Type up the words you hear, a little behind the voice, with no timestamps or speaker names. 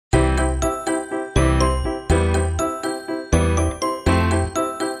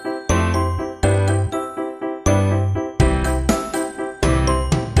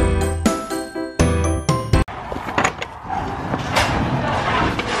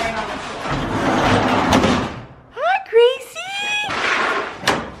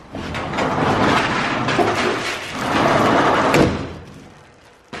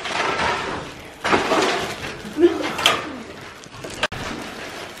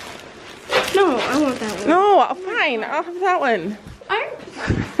No, I want that one. No, fine. I'll have that one.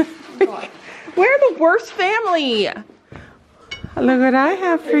 We're the worst family. Look what I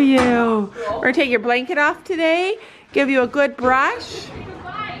have for you. We're gonna take your blanket off today. Give you a good brush.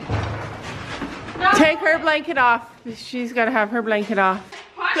 Take her blanket off. She's gotta have her blanket off.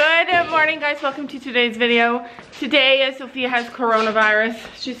 Good morning, guys. Welcome to today's video. Today, Sophia has coronavirus.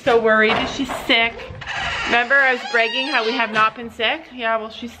 She's so worried. She's sick. Remember, I was bragging how we have not been sick? Yeah,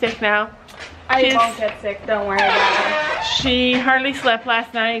 well, she's sick now. I won't get sick. Don't worry about it. She hardly slept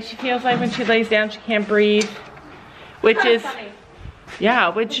last night. She feels like when she lays down, she can't breathe. Which is, yeah,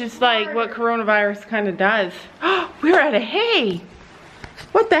 which is like what coronavirus kind of does. We're out of hay.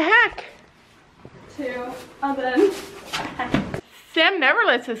 What the heck? Sam never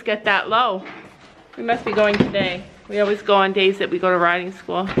lets us get that low. We must be going today. We always go on days that we go to riding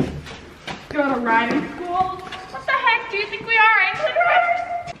school. Go to riding school? What the heck do you think we are, England riders?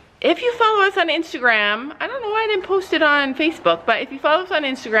 If you follow us on Instagram, I don't know why I didn't post it on Facebook, but if you follow us on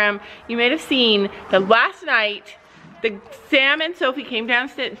Instagram, you may have seen that last night, Sam and Sophie came down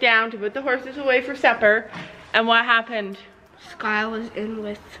to put the horses away for supper, and what happened? Sky was in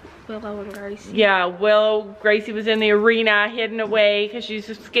with Willow and Gracie. Yeah, Gracie was in the arena, hidden away because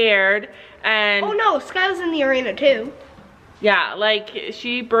she's scared, and oh no, Sky was in the arena too. Yeah, like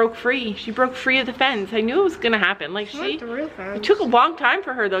she broke free. She broke free of the fence. I knew it was gonna happen. Like it took a long time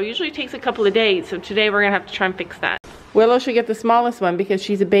for her though. Usually it takes a couple of days. So today we're gonna have to try and fix that. Willow should get the smallest one because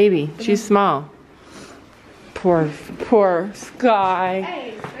she's a baby. She's small. Poor Sky.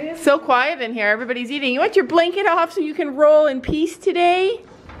 Hey, so quiet in here. Everybody's eating. You want your blanket off so you can roll in peace today?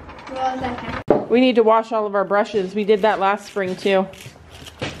 We need to wash all of our brushes. We did that last spring too.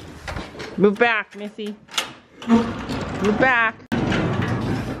 Move back, Missy. Move back.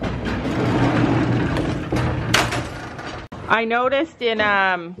 I noticed in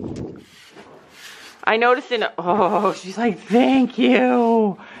oh, she's like, thank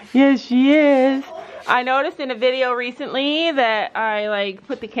you. Yes, she is. I noticed in a video recently that I like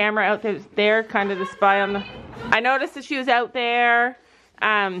put the camera out there, kind of to spy on the, I noticed that she was out there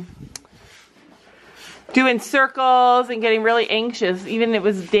doing circles and getting really anxious. Even it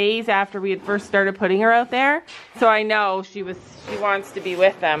was days after we had first started putting her out there. So I know she wants to be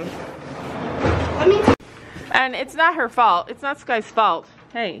with them. And it's not her fault. It's not Sky's fault.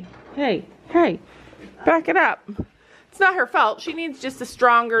 Hey, hey, hey, back it up. It's not her fault. She needs just a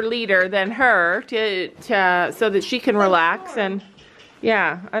stronger leader than her so that she can relax. And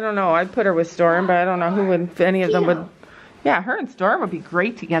yeah, I don't know. I'd put her with Storm, but I don't know who would, if any of them would. Yeah, her and Storm would be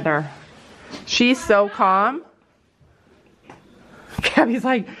great together. She's so calm. Gabby's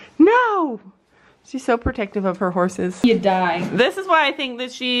like, no! She's so protective of her horses. You die. This is why I think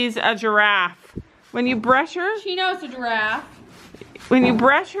that she's a giraffe. When you brush her... She knows a giraffe. When you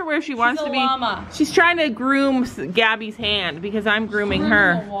brush her where she wants to be... llama. She's trying to groom Gabby's hand because I'm grooming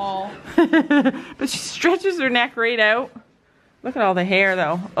her. Wall. But she stretches her neck right out. Look at all the hair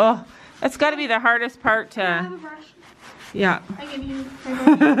though. Oh, that's got to be the hardest part to... I have a brush. Yeah. I give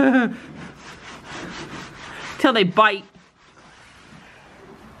you... Till they bite.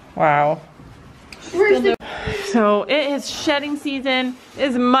 Wow. So it is shedding season,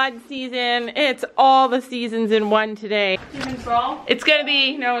 it's mud season, it's all the seasons in one today. Even fall? It's gonna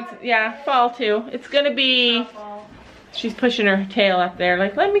be, no, it's, yeah, fall too. It's gonna be, she's pushing her tail up there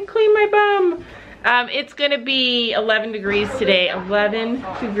like, let me clean my bum. It's gonna be 11 degrees today, 11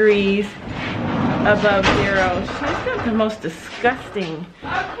 degrees above zero. She's got the most disgusting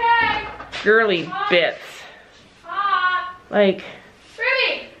girly bits. Like,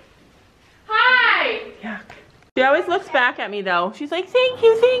 Ruby! Hi! yuck. She always looks back at me though. She's like, thank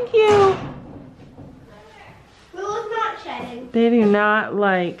you, thank you. Willow's not shedding. They do not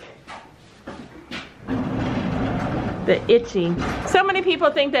like the itching. So many people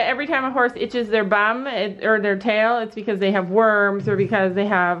think that every time a horse itches their bum or their tail, it's because they have worms or because they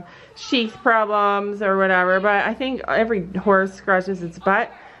have sheath problems or whatever. But I think every horse scratches its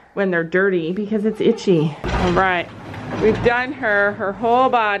butt when they're dirty because it's itchy. All right, we've done her whole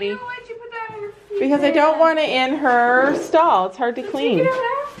body. Why'd you put that on your feet? Because I don't want it in her stall. It's hard to clean. Take it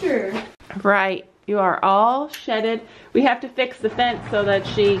out after. Right, you are all shedded. We have to fix the fence so that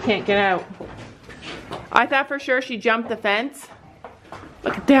she can't get out. I thought for sure she jumped the fence.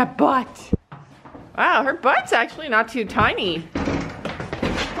 Look at that butt. Wow, her butt's actually not too tiny.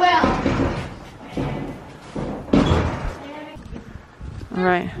 Well. All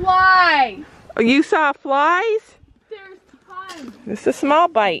right. Why? Oh, you saw flies? There's tons. This is a small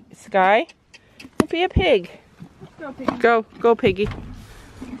bite, Sky. Don't be a pig. Go, Piggy. Go, Piggy.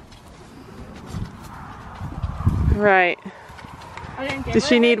 Right. I didn't get Does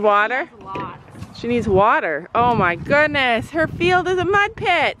she it. need water? A lot. She needs water. Oh my goodness. Her field is a mud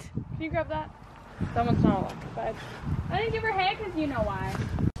pit. Can you grab that? Someone's not electrified. I didn't give her hay because you know why.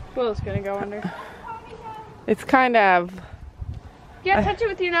 Willow's gonna go under. It's kind of... Yeah, touch it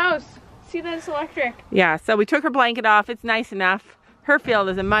with your nose. See that it's electric. Yeah, so we took her blanket off. It's nice enough. Her field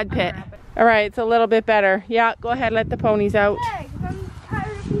is a mud pit. All right, it's a little bit better. Yeah, go ahead, let the ponies out. Hey, I'm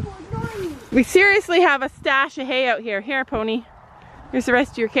tired of people ignoring me. We seriously have a stash of hay out here. Here, pony. Here's the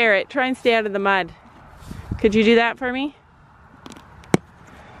rest of your carrot. Try and stay out of the mud. Could you do that for me?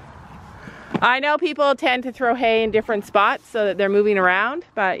 I know people tend to throw hay in different spots so that they're moving around,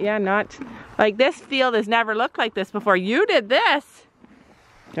 but yeah, not like this field has never looked like this before. You did this.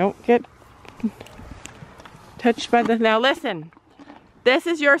 Don't get touched by the... Now listen, this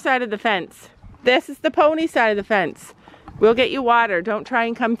is your side of the fence. This is the pony side of the fence. We'll get you water. Don't try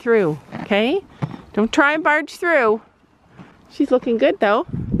and come through, okay? Don't try and barge through. She's looking good though.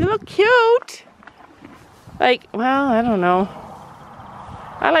 You look cute. Like, well, I don't know.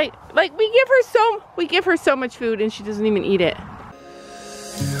 I like we give her so much food and she doesn't even eat it.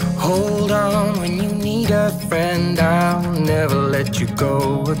 Hold on when you need a friend, I'll never let you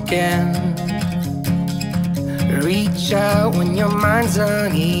go again. Reach out when your mind's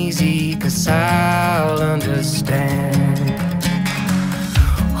uneasy, 'cause I'll understand.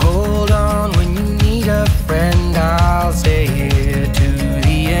 Hold on when you need a friend, I'll stay here to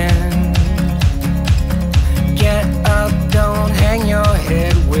the end. Get up, don't hang your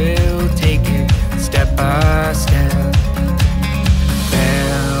head, we'll take it step by step.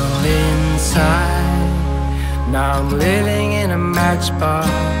 Fell inside, now I'm living in a matchbox.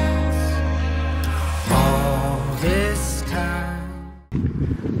 All this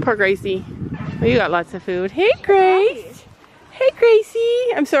time. Poor Gracie. Oh, you got lots of food. Hey, Grace. Hey,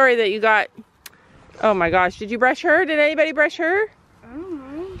 Gracie. I'm sorry that you got... Oh my gosh, did you brush her? Did anybody brush her? I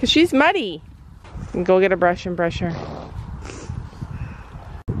don't know. Because she's muddy. And go get a brush and brush her.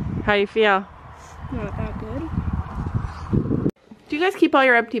 How you feel? Not that good. Do you guys keep all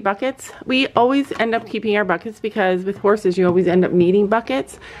your empty buckets? We always end up keeping our buckets because with horses you always end up needing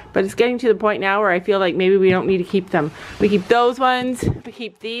buckets. But it's getting to the point now where I feel like maybe we don't need to keep them. We keep those ones, we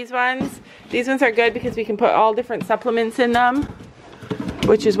keep these ones. These ones are good because we can put all different supplements in them,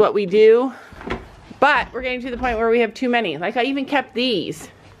 which is what we do. But we're getting to the point where we have too many. Like I even kept these.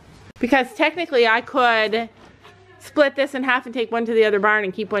 Because technically I could split this in half and take one to the other barn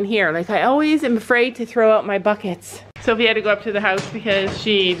and keep one here. Like I always am afraid to throw out my buckets. Sophie had to go up to the house because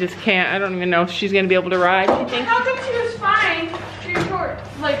she just can't, I don't even know if she's gonna be able to ride. She thinks. How come she was fine doing chores?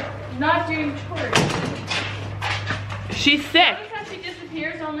 Like, not doing chores. She's sick. Sometimes she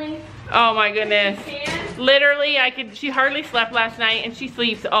disappears only. Oh my goodness. Literally, she hardly slept last night and she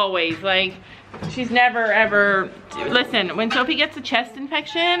sleeps always. Like, she's never ever, listen, when Sophie gets a chest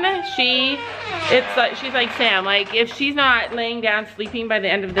infection, she's like Sam. Like, if she's not laying down sleeping by the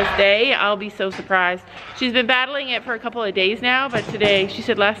end of this day, I'll be so surprised. She's been battling it for a couple of days now, but today, she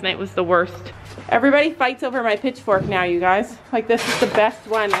said last night was the worst. Everybody fights over my pitchfork now, you guys. Like, this is the best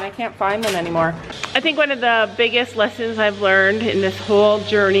one and I can't find them anymore. I think one of the biggest lessons I've learned in this whole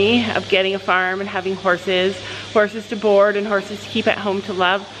journey of getting a farm and having horses to board and horses to keep at home to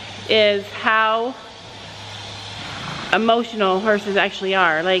love, is how emotional horses actually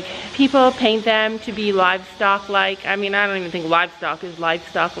are. Like, people paint them to be livestock-like. I mean, I don't even think livestock is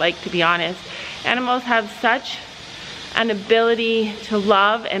livestock-like, to be honest. Animals have such an ability to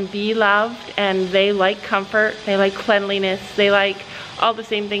love and be loved, and they like comfort, they like cleanliness, they like all the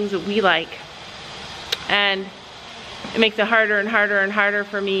same things that we like. And it makes it harder and harder and harder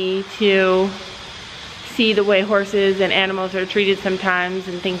for me to see the way horses and animals are treated sometimes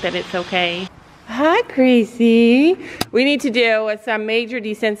and think that it's okay. Hi, Gracie. We need to do some major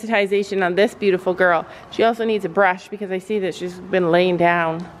desensitization on this beautiful girl. She also needs a brush because I see that she's been laying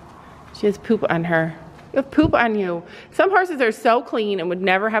down. She has poop on her. You have poop on you. Some horses are so clean and would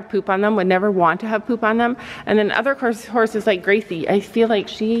never have poop on them, would never want to have poop on them. And then other horses like Gracie, I feel like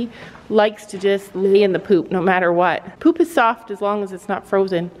she likes to just lay in the poop no matter what. Poop is soft as long as it's not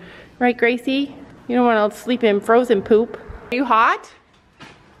frozen. Right, Gracie? You don't want to sleep in frozen poop. Are you hot?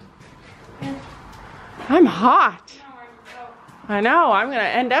 Yeah. I'm hot. I know. I'm going to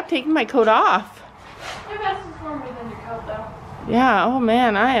end up taking my coat off. Your vest is warmer than your coat, though. Yeah. Oh,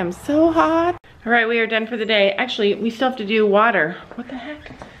 man. I am so hot. All right. We are done for the day. Actually, we still have to do water. What the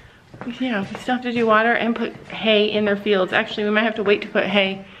heck? Yeah. We still have to do water and put hay in their fields. Actually, we might have to wait to put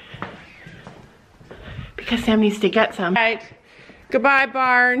hay because Sam needs to get some. All right. Goodbye,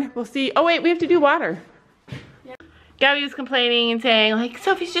 barn. We'll see. Oh, wait. We have to do water. Gabby was complaining and saying, like,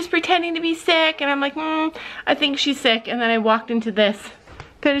 Sophie's just pretending to be sick. And I'm like, I think she's sick. And then I walked into this,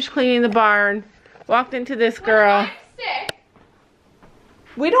 finished cleaning the barn, walked into this girl. When I'm sick,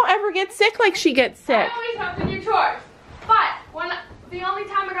 We don't ever get sick like she gets sick. I always have to do chores. But the only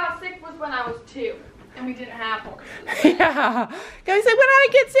time I got sick was when I was 2. And we didn't have horses. Yeah. Gabby's like, when I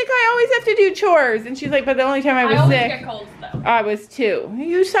get sick, I always have to do chores. And she's like, but the only time I was always sick, get colds though. I was 2.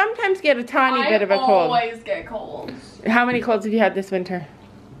 You sometimes get a tiny bit of a cold. I always get colds. How many colds have you had this winter?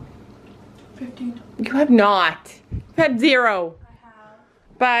 15. You have not. You've had 0. I have.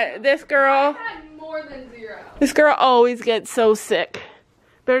 But this girl, I've had more than 0. this girl always gets so sick.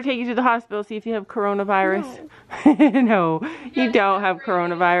 Better take you to the hospital, see if you have coronavirus. No, you don't have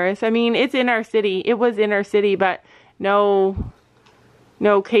coronavirus. I mean, it's in our city. It was in our city, but no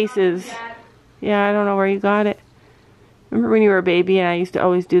cases. Yeah, I don't know where you got it. Remember when you were a baby and I used to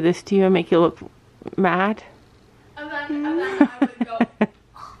always do this to you and make you look mad? And then I would go.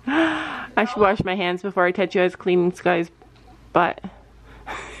 I should wash my hands before I touch you. I was cleaning Sky's butt.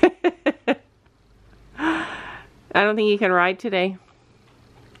 I don't think you can ride today.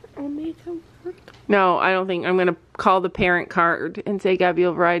 I'll make him work. No, I don't think. I'm going to call the parent card and say, Gabby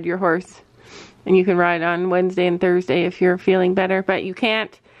will ride your horse. And you can ride on Wednesday and Thursday if you're feeling better. But you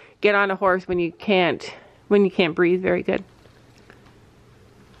can't get on a horse when you can't breathe very good.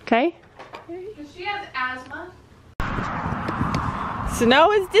 Okay? She has asthma.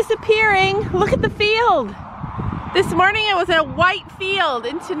 Snow is disappearing. Look at the field. This morning it was a white field,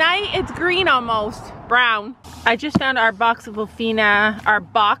 and tonight it's green almost, brown. I just found our box of Ofina, our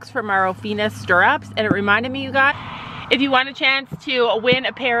box from our Ofina stirrups, and it reminded me, you guys, if you want a chance to win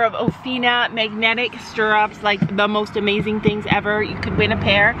a pair of Ofina magnetic stirrups, like the most amazing things ever, you could win a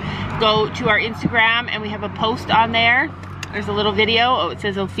pair. Go to our Instagram and we have a post on there. There's a little video. Oh, it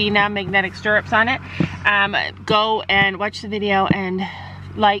says Ofina magnetic stirrups on it. Go and watch the video and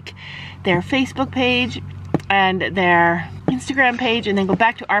like their Facebook page and their Instagram page, and then go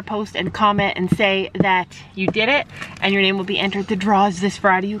back to our post and comment and say that you did it, and your name will be entered the draws this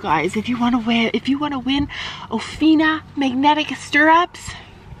Friday, you guys. If you want to win Ofina magnetic stirrups,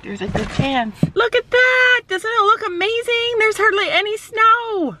 there's a good chance. Look at that! Doesn't it look amazing? There's hardly any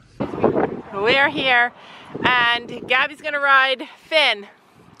snow. We're here, and Gabby's gonna ride Finn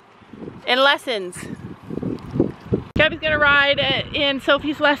in lessons. Gabby's gonna ride in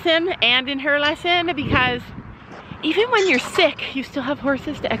Sophie's lesson and in her lesson, because even when you're sick, you still have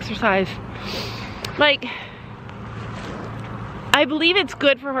horses to exercise. Like, I believe it's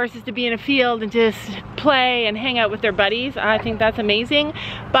good for horses to be in a field and just play and hang out with their buddies. I think that's amazing,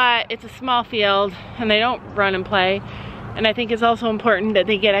 but it's a small field and they don't run and play. And I think it's also important that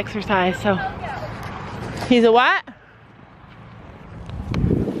they get exercise, so. He's a what?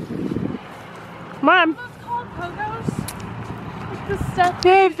 Come on.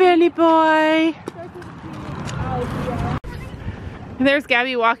 Hey, Finny boy. And there's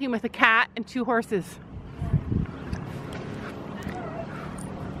Gabby walking with a cat and 2 horses.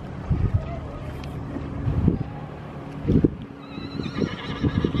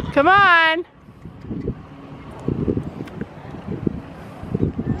 Come on.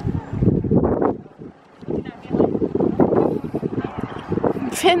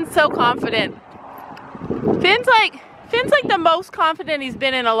 Finn's so confident. Finn's like the most confident he's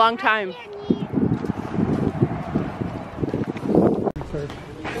been in a long time.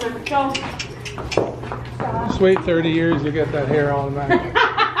 Just wait 30 years, you get that hair all back.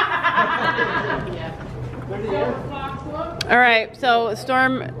 All right, so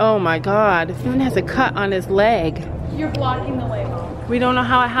Storm, oh my God, Finn has a cut on his leg. You're blocking the way home. We don't know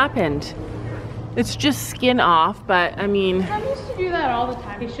how it happened. It's just skin off, but I mean, I used to do that all the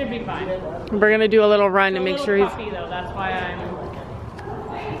time. He should be fine. we're gonna do a little run to make sure he's. Puppy, though. That's why I'm.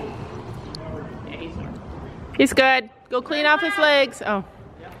 Yeah, he's fine. He's good. Go clean off his legs. Oh.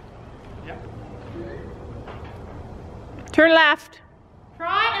 Turn left.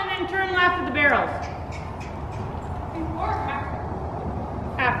 Trot and then turn left at the barrels. Before or after?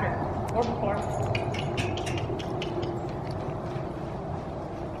 After. Or before.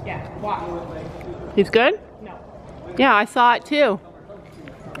 Yeah, walk. He's good? No. Yeah, I saw it too.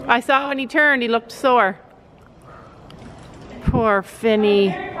 I saw when he turned, he looked sore. Poor Finny.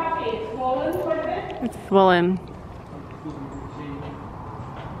 It's swollen quite a bit. It's swollen.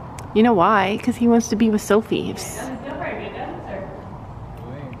 You know why? Because he wants to be with Sophie.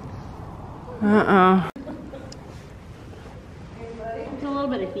 Uh-oh. It's a little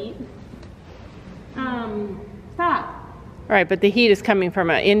bit of heat. Stop. All right, but the heat is coming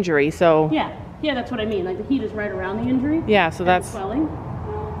from an injury, so. Yeah, that's what I mean. Like the heat is right around the injury. Yeah, so that's. Swelling,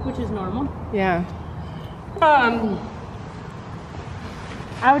 which is normal. Yeah.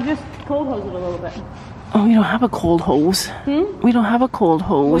 I would just cold hose it a little bit. Oh, we don't have a cold hose. We don't have a cold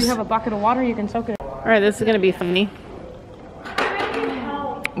hose. Well, you have a bucket of water, you can soak it. All right, this is gonna be funny.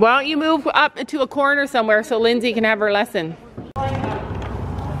 Why don't you move up into a corner somewhere so Lindsay can have her lesson?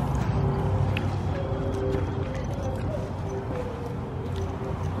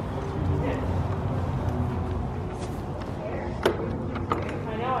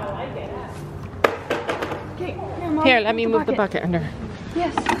 Here, let me move the bucket under.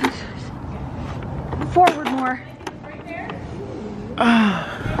 Yes. Forward more.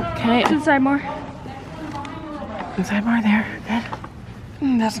 Okay. Inside more. Inside more there.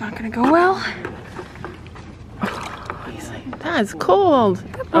 Good. That's not gonna go well. He's like, that's cold.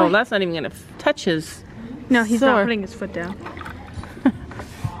 Oh, that's not even gonna touch his. No, he's sore. not putting his foot down.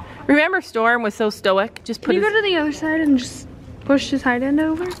 Remember Storm was so stoic? Just put Can you go to the other side and just push his hind end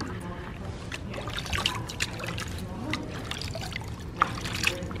over?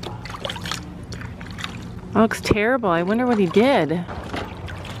 That looks terrible. I wonder what he did.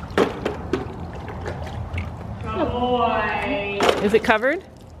 Oh boy. Is it covered?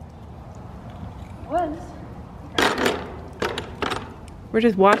 Was. We're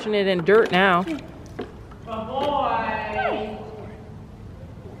just washing it in dirt now. Oh boy.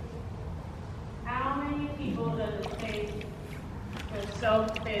 How many people does it take to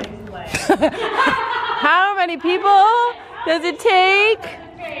soak Finn's legs? How many people does it take?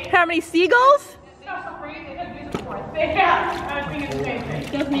 How many seagulls? Yeah, I was thinking the same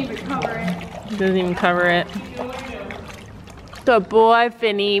thing. Doesn't even cover it. Doesn't even cover it. Good boy,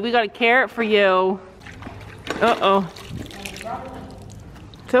 Finny. We got a carrot for you. Uh-oh.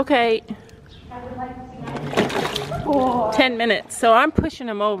 It's okay. 10 minutes. So I'm pushing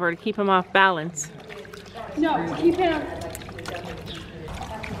him over to keep him off balance. No, keep him.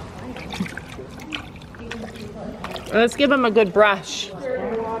 Let's give him a good brush.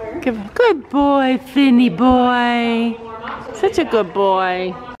 Good boy, Finny boy. Such a good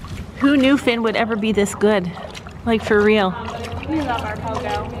boy. Who knew Finn would ever be this good? Like, for real. We love our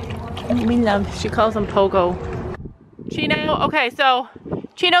Pogo. We love, she calls him Pogo. Chino, okay, so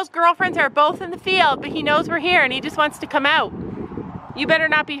Chino's girlfriends are both in the field, but he knows we're here and he just wants to come out. You better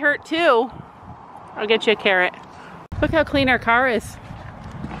not be hurt too. I'll get you a carrot. Look how clean our car is.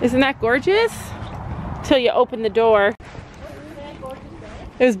 Isn't that gorgeous? Till you open the door.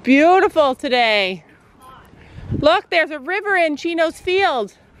 It was beautiful today. Look, there's a river in Chino's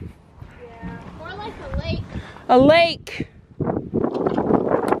field. Yeah, more like a lake. A lake.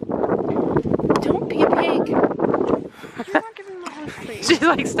 Don't be a pig. You're not giving my horse free. She's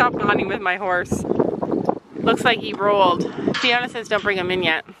like, stop hunting with my horse. Looks like he rolled. Fiona says don't bring him in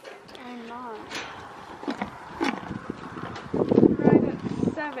yet. I'm not. Right at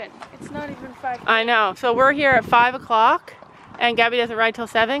 7. It's not even 5. I know. So we're here at 5 o'clock. And Gabby doesn't ride till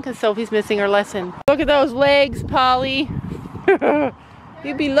 7 because Sophie's missing her lesson. Look at those legs, Polly.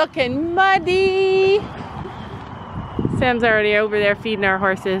 You'd be looking muddy. Sam's already over there feeding our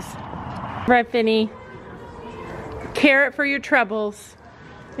horses. Right, Finny? Carrot for your troubles.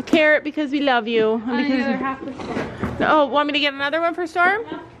 A carrot because we love you. And because oh, want me to get another one for Storm?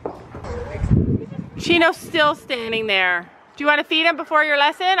 Chino's still standing there. Do you want to feed him before your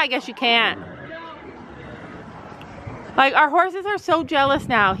lesson? I guess you can't. Like, our horses are so jealous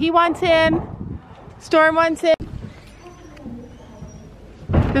now. He wants in. Storm wants in.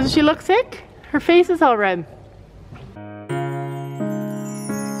 Doesn't she look sick? Her face is all red.